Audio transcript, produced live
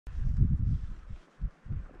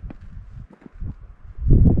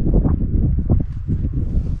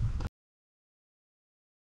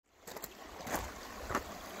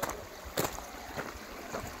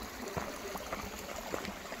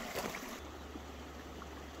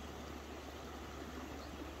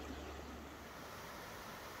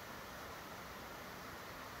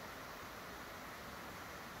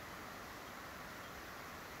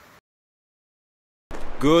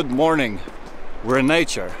Good morning. We're in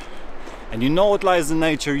nature. And you know what lies in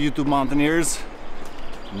nature, you two mountaineers?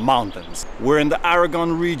 Mountains. We're in the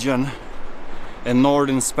Aragon region in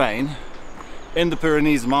northern Spain, in the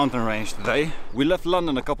Pyrenees mountain range today. We left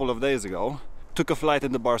London a couple of days ago, took a flight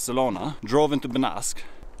into Barcelona, drove into Benasque.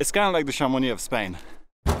 It's kind of like the Chamonix of Spain.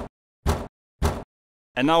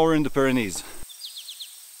 And now we're in the Pyrenees.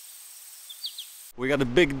 We got a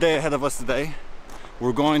big day ahead of us today.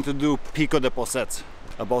 We're going to do Pico de Posets.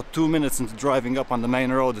 About 2 minutes into driving up on the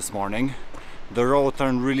main road this morning, the road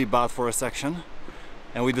turned really bad for a section,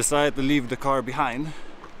 and we decided to leave the car behind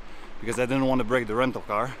because I didn't want to break the rental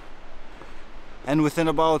car. And within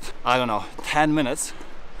about, I don't know, 10 minutes,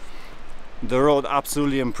 the road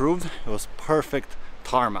absolutely improved. It was perfect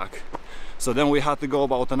tarmac. So then we had to go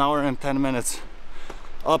about an hour and 10 minutes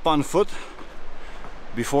up on foot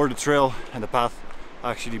before the trail and the path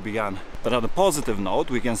actually began. But on a positive note,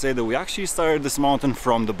 we can say that we actually started this mountain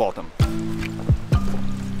from the bottom.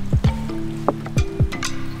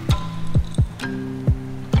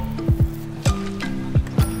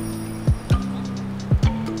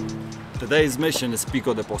 Today's mission is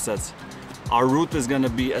Pico de Posets. Our route is going to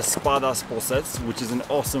be ESPADAS-POSETS, which is an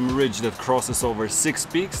awesome ridge that crosses over 6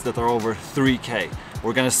 peaks that are over 3K.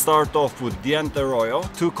 We're going to start off with Diente Royo,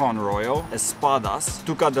 Tucon Royo, Espadas,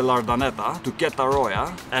 Tuca de l'Ardaneta, Tuqueta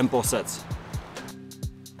Roya, and Posets.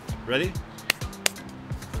 Ready?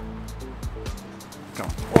 Come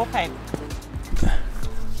on. Okay.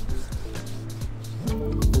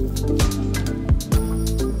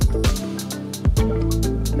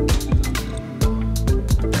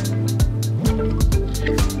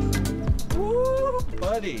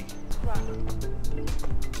 Buddy.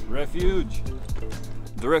 Refuge.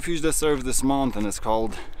 The refuge that serves this mountain is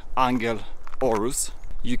called Angel Horus.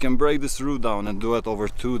 You can break this route down and do it over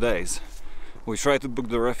 2 days. We tried to book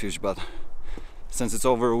the refuge, but since it's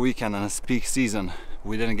over a weekend and it's peak season,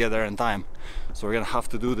 we didn't get there in time. So we're gonna have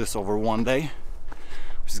to do this over 1 day,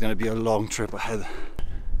 which is gonna be a long trip ahead.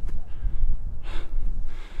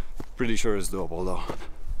 Pretty sure it's doable though.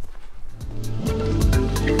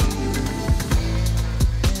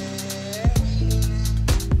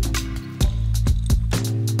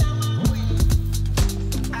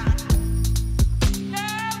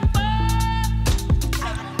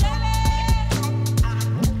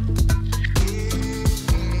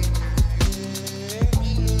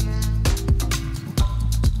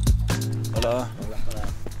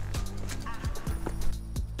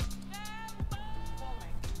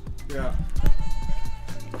 Yeah.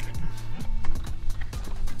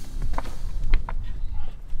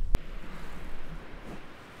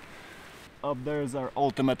 Up there is our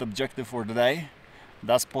ultimate objective for today.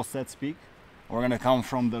 That's Posets Peak. We're gonna come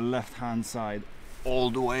from the left hand side all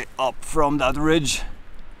the way up from that ridge,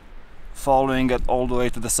 following it all the way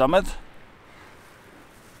to the summit.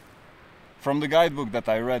 From the guidebook that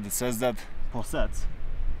I read, it says that Posets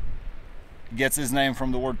gets its name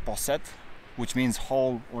from the word posset, which means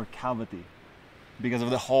hole or cavity, because of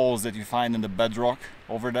the holes that you find in the bedrock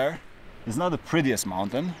over there. It's not the prettiest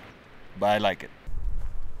mountain, but I like it.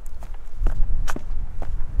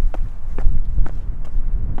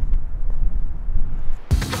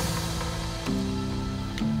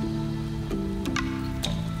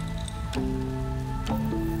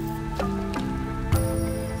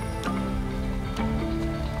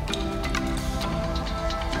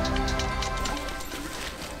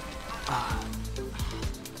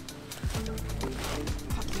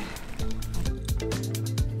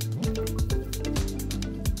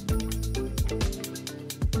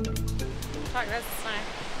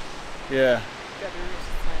 Yeah.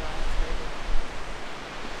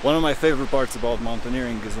 One of my favorite parts about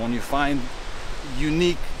mountaineering is when you find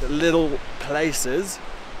unique little places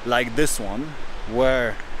like this one,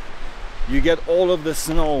 where you get all of the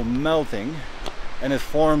snow melting and it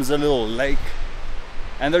forms a little lake,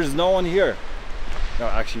 and there's no one here. No,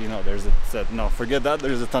 actually, no, there's a set. No, forget that.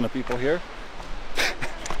 There's a ton of people here.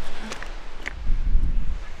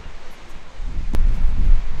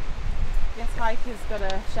 Guess Hike has got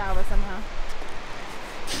a shower somehow.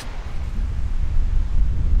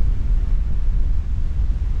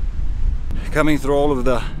 Coming through all of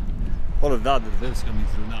that is coming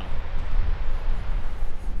through now.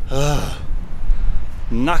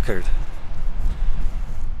 Knackered.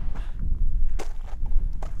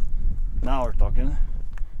 Now we're talking.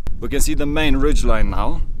 We can see the main ridgeline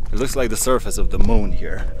now. It looks like the surface of the moon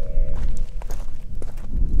here.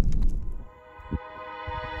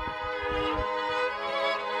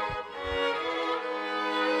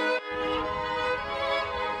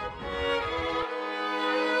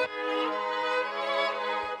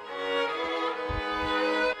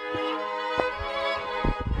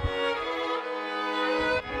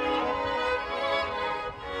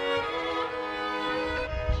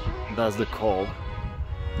 That's the call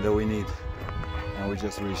that we need, and we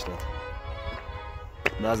just reached it.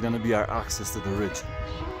 That's gonna be our access to the ridge.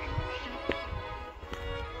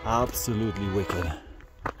 Absolutely wicked.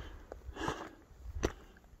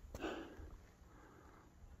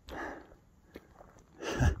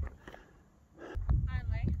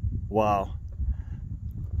 Wow.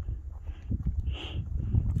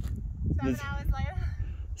 7 hours later.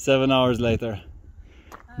 7 hours later.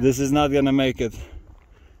 This is not gonna make it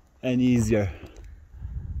any easier.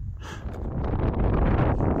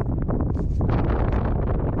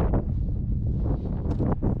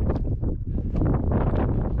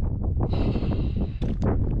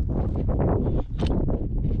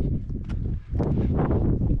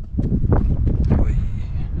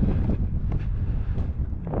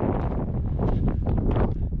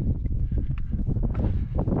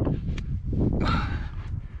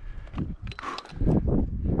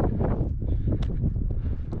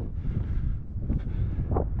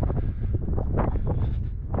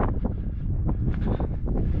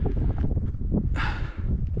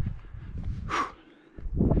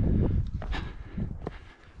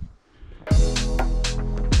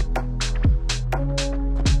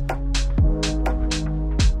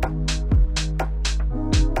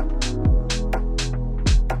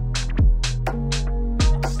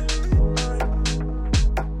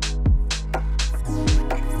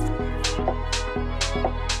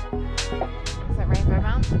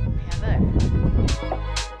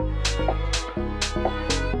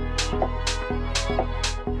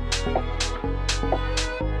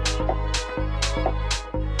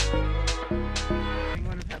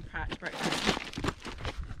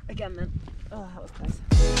 Again then. Oh, that was close.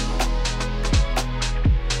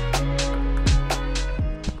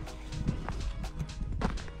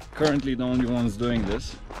 Currently the only ones doing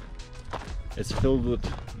this. It's filled with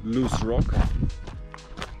loose rock,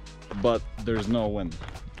 but there's no wind.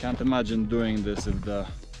 Can't imagine doing this if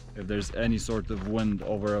there's any sort of wind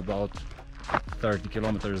over about 30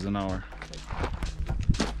 kilometers an hour.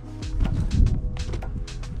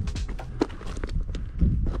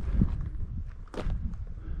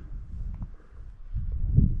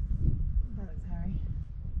 That looks hairy.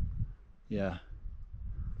 Yeah,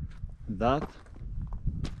 that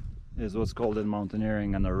is what's called in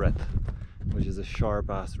mountaineering an arête, which is a sharp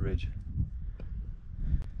ass ridge.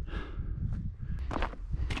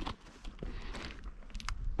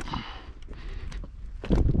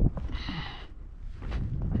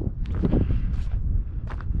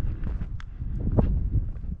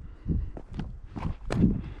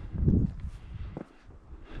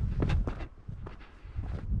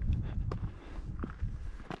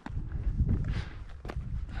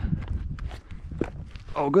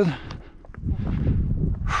 Oh, good.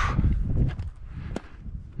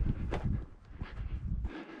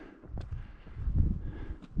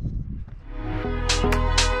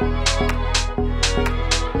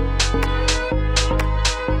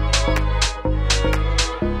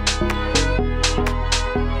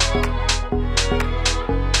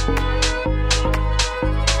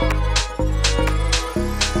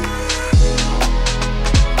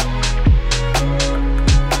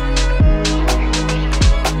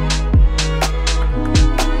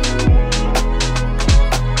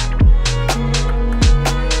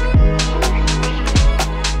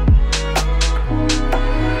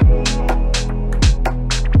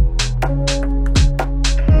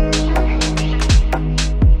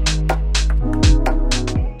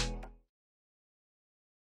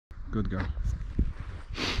 Good girl.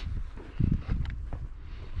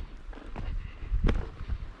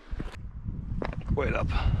 Wait up.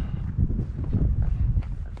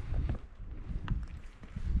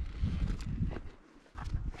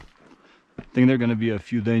 I think there are going to be a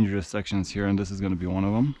few dangerous sections here, and this is going to be one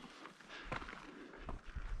of them.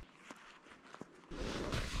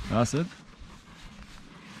 That's it.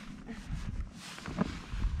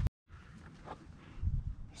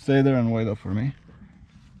 Stay there and wait up for me.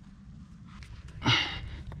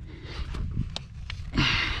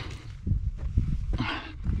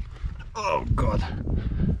 Oh god.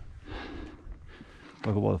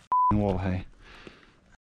 Talk about a f***ing wall, hey.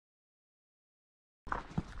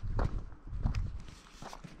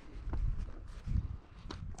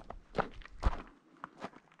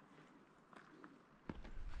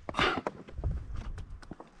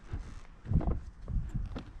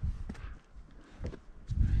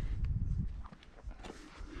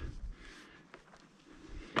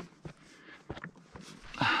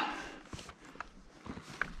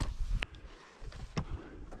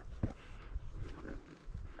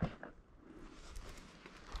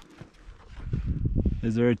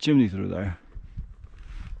 Is there a chimney through there?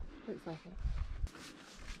 It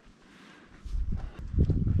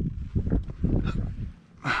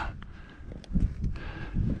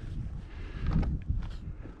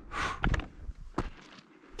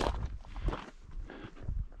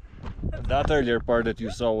That earlier part that you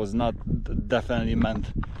saw was not definitely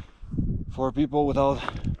meant for people without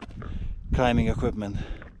climbing equipment.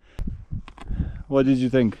 What did you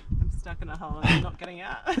think? I'm stuck in a hole and I'm not getting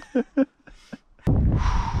out.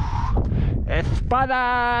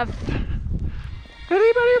 Espadas!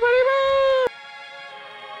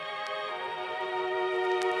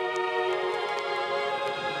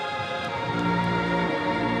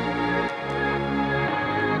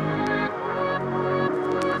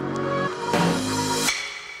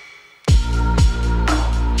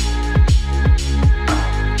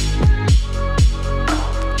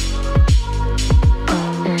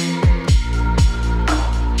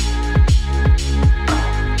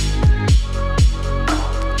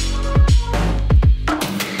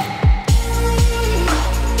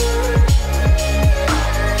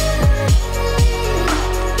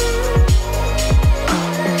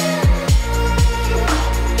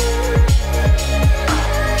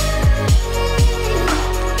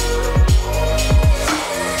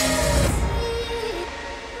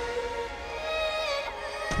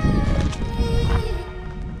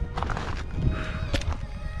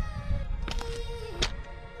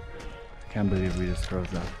 Can't believe we just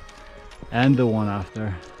crossed that. And the one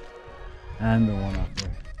after. And the one after.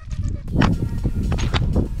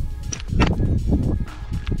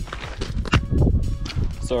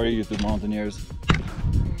 Sorry, YouTube mountaineers.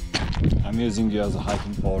 I'm using you as a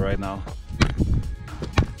hiking pole right now.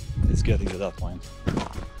 It's getting to that point.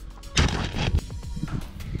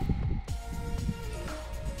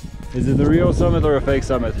 Is it the real summit or a fake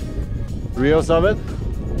summit? Real summit?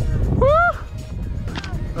 Woo!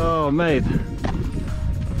 Oh, mate.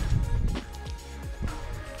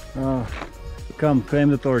 Oh, come, claim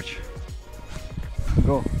the torch.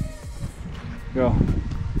 Go. Go.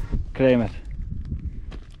 Claim it.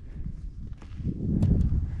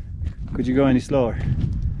 Could you go any slower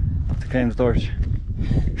to claim the torch?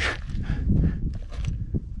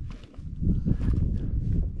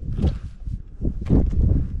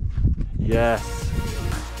 Yes.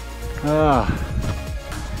 Ah.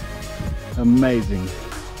 Amazing.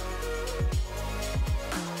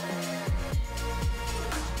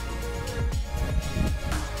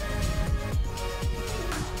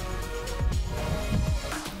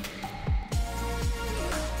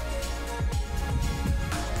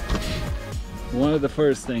 One of the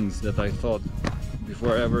first things that I thought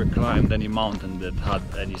before I ever climbed any mountain that had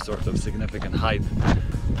any sort of significant height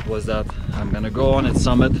was that I'm gonna go on its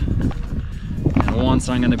summit, and once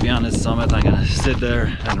I'm gonna be on its summit, I'm gonna sit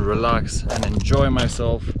there and relax and enjoy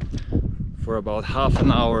myself for about half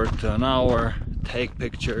an hour to an hour, take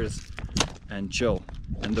pictures and chill.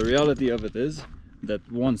 And the reality of it is that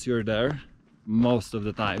once you're there, most of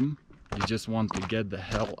the time you just want to get the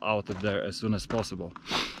hell out of there as soon as possible.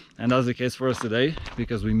 And that's the case for us today,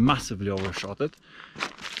 because we massively overshot it.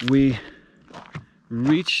 We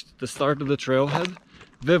reached the start of the trailhead.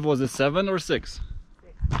 Viv, was it 7 or 6?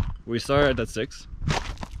 6. We started at 6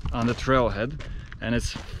 on the trailhead, and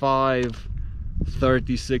it's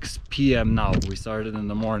 5:36 p.m. now. We started in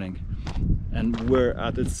the morning and we're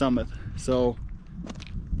at its summit. So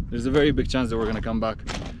there's a very big chance that we're gonna come back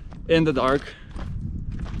in the dark,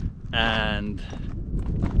 and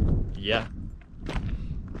yeah,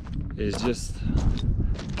 it's just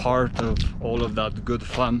part of all of that good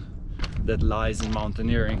fun that lies in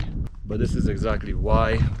mountaineering. But this is exactly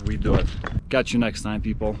why we do it. Catch you next time,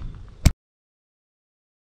 people.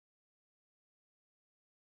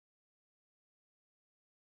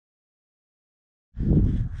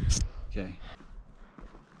 Okay.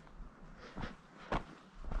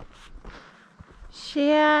 She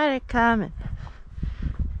had it coming.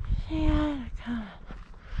 She had it coming.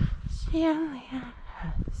 She only had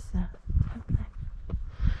herself.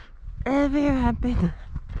 If you had been,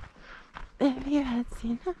 if you had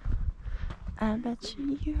seen her, I bet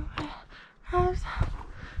you would have.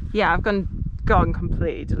 Yeah, I've gone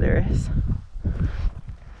completely delirious.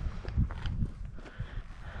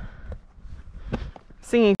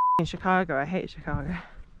 Singing in Chicago. I hate Chicago.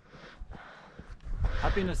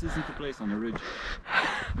 Happiness isn't a place on a ridge.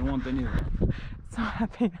 You want anywhere. It's not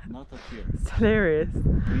happiness. Not up here. It's delirious.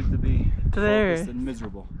 You need to be Delirious. focused and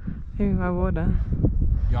miserable. Give me my water.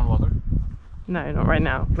 You on water? No, not right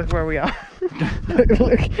now. Look where we are.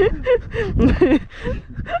 look.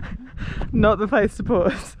 Not the place to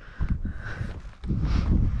pause.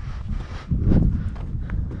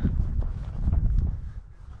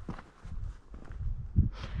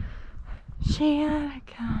 She had a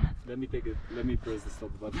gun. Let me take it. Let me press the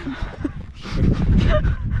stop button.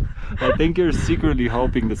 I think you're secretly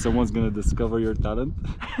hoping that someone's gonna discover your talent.